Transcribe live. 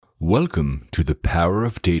Welcome to The Power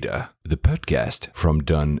of Data, the podcast from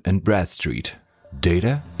Dun & Bradstreet.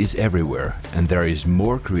 Data is everywhere, and there is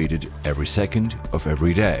more created every second of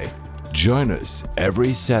every day. Join us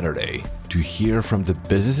every Saturday to hear from the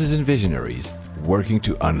businesses and visionaries working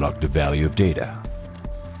to unlock the value of data.